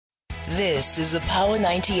This is a Power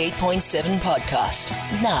 98.7 podcast.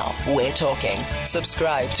 Now we're talking.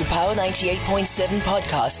 Subscribe to Power 98.7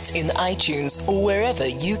 podcasts in iTunes or wherever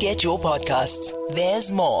you get your podcasts.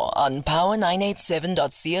 There's more on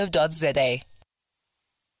power987.co.za.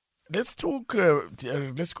 Let's talk.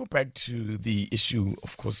 Let's go back to the issue,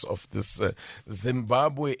 of course, of this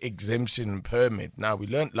Zimbabwe exemption permit. Now, we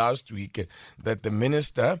learned last week that the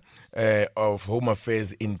Minister of Home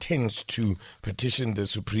Affairs intends to petition the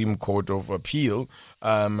Supreme Court of Appeal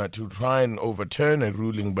to try and overturn a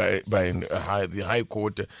ruling by the High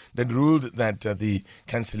Court that ruled that the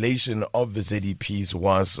cancellation of the ZEPs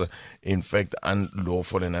was, in fact,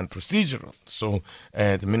 unlawful and unprocedural. So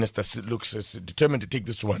the Minister looks determined to take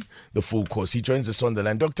this one the full course. He joins us on the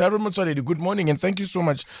line. Dr. Aaron Motsoaledi, good morning, and thank you so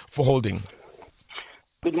much for holding.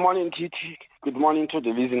 Good morning, Titi. Good morning to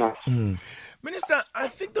the listeners. Minister, I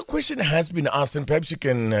think the question has been asked, and perhaps you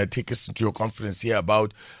can take us into your confidence here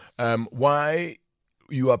about why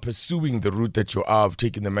you are pursuing the route that you are of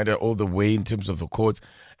taking the matter all the way in terms of the courts,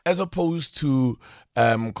 as opposed to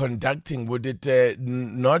conducting. Would it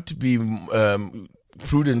not be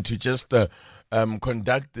prudent to just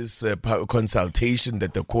conduct this consultation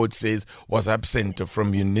that the court says was absent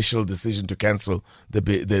from your initial decision to cancel the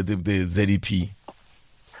ZEP?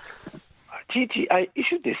 Titi, I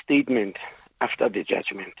issued a statement after the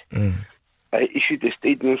judgment. I issued a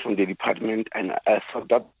statement from the department, and I thought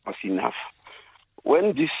that was enough.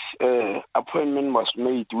 When this appointment was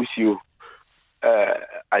made with you,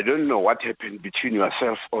 I don't know what happened between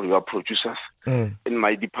yourself or your producers in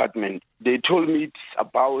my department. They told me it's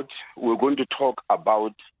about, we're going to talk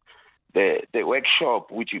about the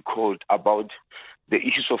workshop, which you called about the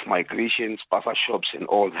issues of migration, shops, and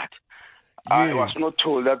all that. Yes. I was not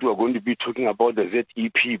told that we were going to be talking about the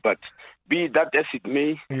ZEP, but be that as it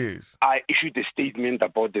may, yes, I issued a statement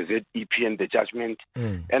about the ZEP and the judgment.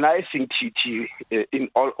 And I think, TT, in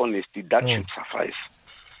all honesty, that should suffice.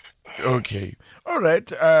 Okay. All right.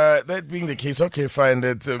 That being the case, okay, fine.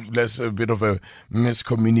 That's less a bit of a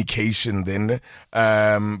miscommunication then.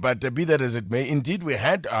 But be that as it may, indeed, we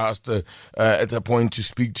had asked at a point to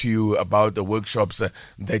speak to you about the workshops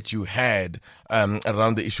that you had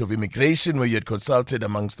around the issue of immigration, where you had consulted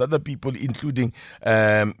amongst other people, including,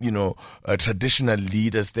 traditional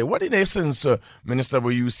leaders there. What, in essence, Minister,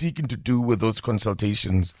 were you seeking to do with those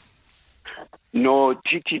consultations? No,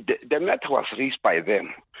 Titi, the matter was raised by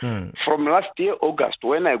them. From last year, August,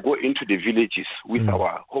 when I go into the villages with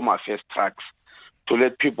our Home Affairs trucks to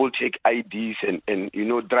let people take IDs and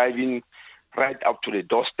driving right up to the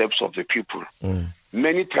doorsteps of the people,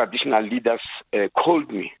 many traditional leaders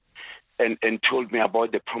called me and told me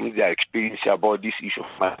about the problems they are experiencing about this issue of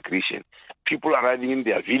migration. People arriving in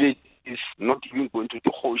their villages, not even going to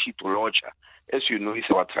the Hoshi to lodge. As you know, it's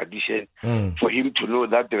our tradition for him to know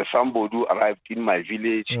that there's somebody who arrived in my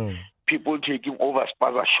village. People taking over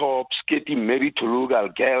spaza shops, getting married to local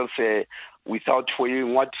girls without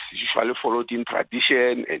following what usually followed in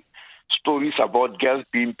tradition, and stories about girls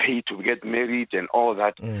being paid to get married and all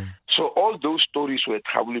that. So all those stories were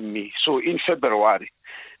troubling me. So in February,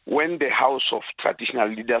 when the House of Traditional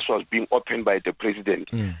Leaders was being opened by the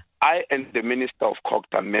President, I and the Minister of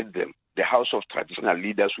Kokta met them, the House of Traditional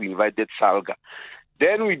Leaders. We invited Salga.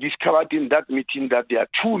 Then we discovered in that meeting that there are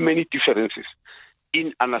too many differences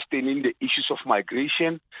in understanding the issues of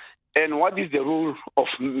migration and what is the role of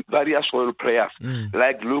various role players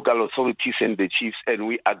like local authorities and the chiefs. And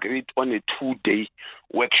we agreed on a 2-day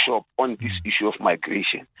workshop on this issue of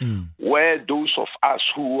migration, where those of us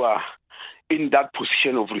who are in that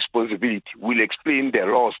position of responsibility will explain the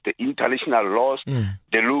laws, the international laws,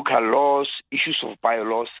 the local laws, issues of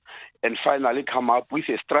bylaws, and finally come up with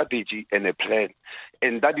a strategy and a plan.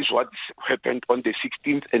 And that is what happened on the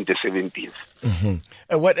 16th and the 17th.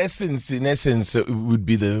 And what in essence, would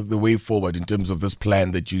be the way forward in terms of this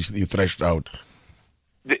plan that you threshed out?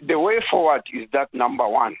 The way forward is that, number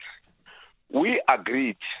one, we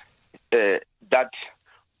agreed that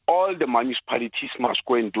all the municipalities must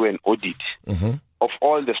go and do an audit of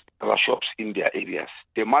all the spaza shops in their areas.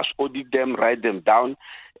 They must audit them, write them down,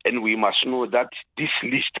 and we must know that this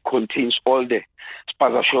list contains all the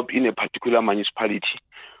spaza shop in a particular municipality.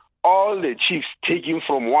 All the chiefs taking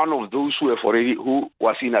from one of those who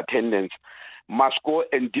was in attendance must go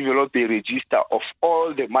and develop a register of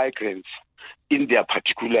all the migrants in their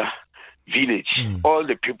particular village. All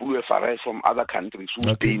the people who have arrived from other countries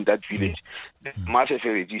who stay in that village must have a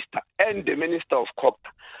register. And the Minister of COP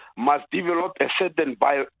must develop a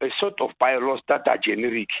sort of bylaws that are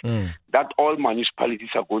generic, that all municipalities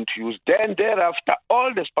are going to use. Then thereafter,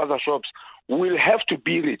 all the spaza shops will have to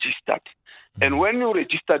be registered. And when you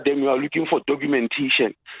register them, you are looking for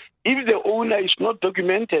documentation If the owner is not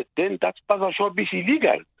documented, then that spaza shop is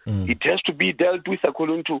illegal. It has to be dealt with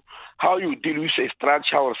according to how you deal with a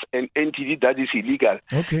structure or an entity that is illegal.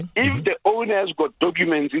 Okay. If the owner has got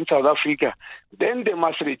documents in South Africa, then they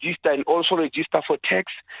must register and also register for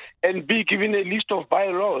tax and be given a list of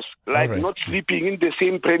bylaws, like not sleeping in the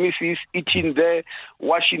same premises, eating there,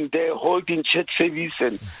 washing there, holding church service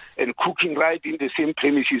and cooking right in the same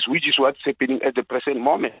premises, which is what's happening at the present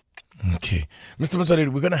moment. Okay. Mr. Motsoaledi,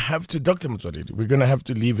 Dr. Motsoaledi, we're going to have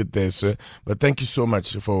to leave it there, sir. But thank you so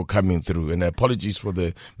much for coming through, and apologies for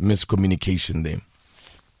the miscommunication there.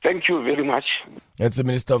 Thank you very much. That's the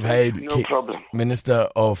Minister of Higher Education. No problem. Minister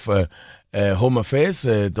of Home Affairs,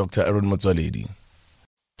 Dr. Aaron Motsoaledi.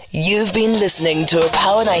 You've been listening to a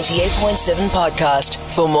Power 98.7 podcast.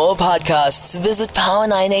 For more podcasts, visit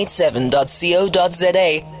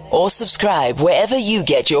power987.co.za or subscribe wherever you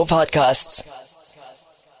get your podcasts.